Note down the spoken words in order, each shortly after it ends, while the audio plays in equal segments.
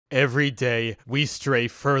Every day, we stray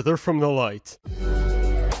further from the light.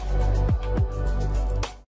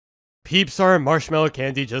 Peeps are a marshmallow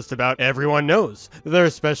candy just about everyone knows. They're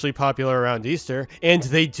especially popular around Easter, and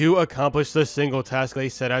they do accomplish the single task they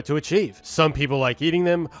set out to achieve. Some people like eating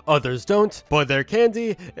them, others don't, but they're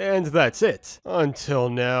candy, and that's it. Until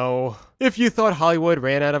now. If you thought Hollywood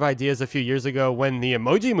ran out of ideas a few years ago when the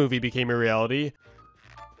Emoji Movie became a reality,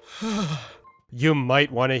 you might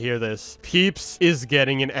want to hear this. Peeps is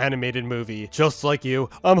getting an animated movie. Just like you,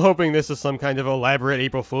 I'm hoping this is some kind of elaborate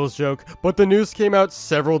April Fool's joke, but the news came out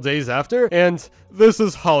several days after, and this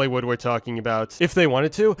is Hollywood we're talking about. If they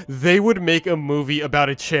wanted to, they would make a movie about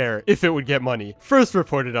a chair, if it would get money. First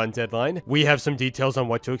reported on Deadline, we have some details on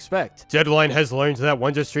what to expect. Deadline has learned that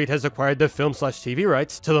Wonder Street has acquired the film/TV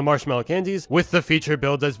rights to the marshmallow candies, with the feature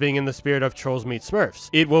billed as being in the spirit of Trolls meet Smurfs.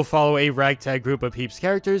 It will follow a ragtag group of Peeps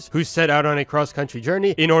characters who set out on a cross-country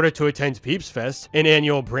journey in order to attend Peeps Fest, an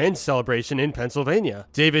annual brand celebration in Pennsylvania.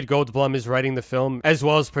 David Goldblum is writing the film, as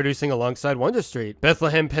well as producing alongside Wonder Street.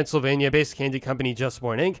 Bethlehem, Pennsylvania-based candy company Just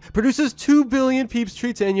Born Inc. produces 2 billion Peeps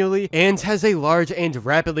treats annually and has a large and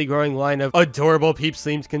rapidly growing line of adorable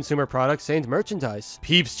Peeps-themed consumer products and merchandise.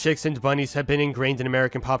 Peeps chicks and bunnies have been ingrained in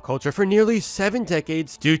American pop culture for nearly 7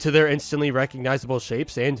 decades due to their instantly recognizable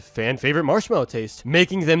shapes and fan-favorite marshmallow taste,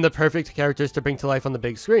 making them the perfect characters to bring to life on the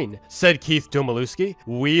big screen. Said Keith Domalewski,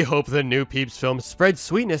 "We hope the new Peeps film spreads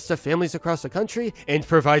sweetness to families across the country and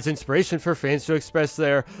provides inspiration for fans to express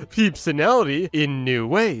their Peepsonality in new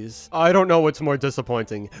ways." I don't know what's more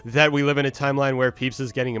disappointing, that we live in a timeline where Peeps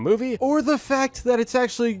is getting a movie, or the fact that it's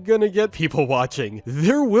actually gonna get people watching.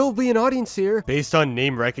 There will be an audience here, based on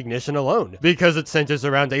name recognition alone. Because it centers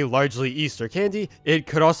around a largely Easter candy, it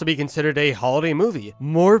could also be considered a holiday movie.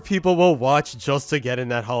 More people will watch just to get in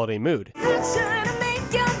that holiday mood. It's sure to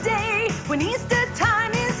make your day when Easter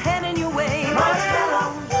time is heading your way.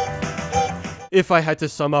 If I had to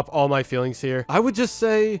sum up all my feelings here, I would just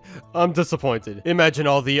say, I'm disappointed. Imagine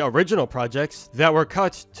all the original projects that were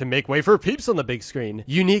cut to make way for Peeps on the big screen.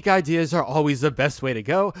 Unique ideas are always the best way to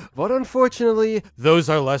go, but unfortunately, those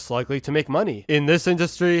are less likely to make money. In this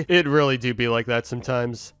industry, it really do be like that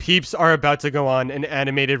sometimes. Peeps are about to go on an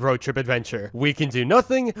animated road trip adventure. We can do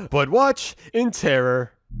nothing but watch in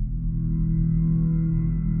terror.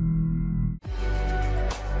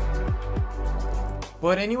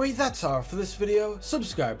 But anyway, that's all for this video.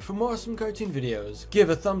 Subscribe for more awesome cartoon videos. Give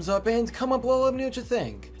a thumbs up and comment below, let me know what you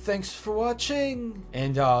think. Thanks for watching,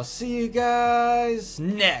 and I'll see you guys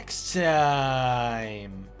next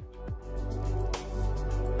time.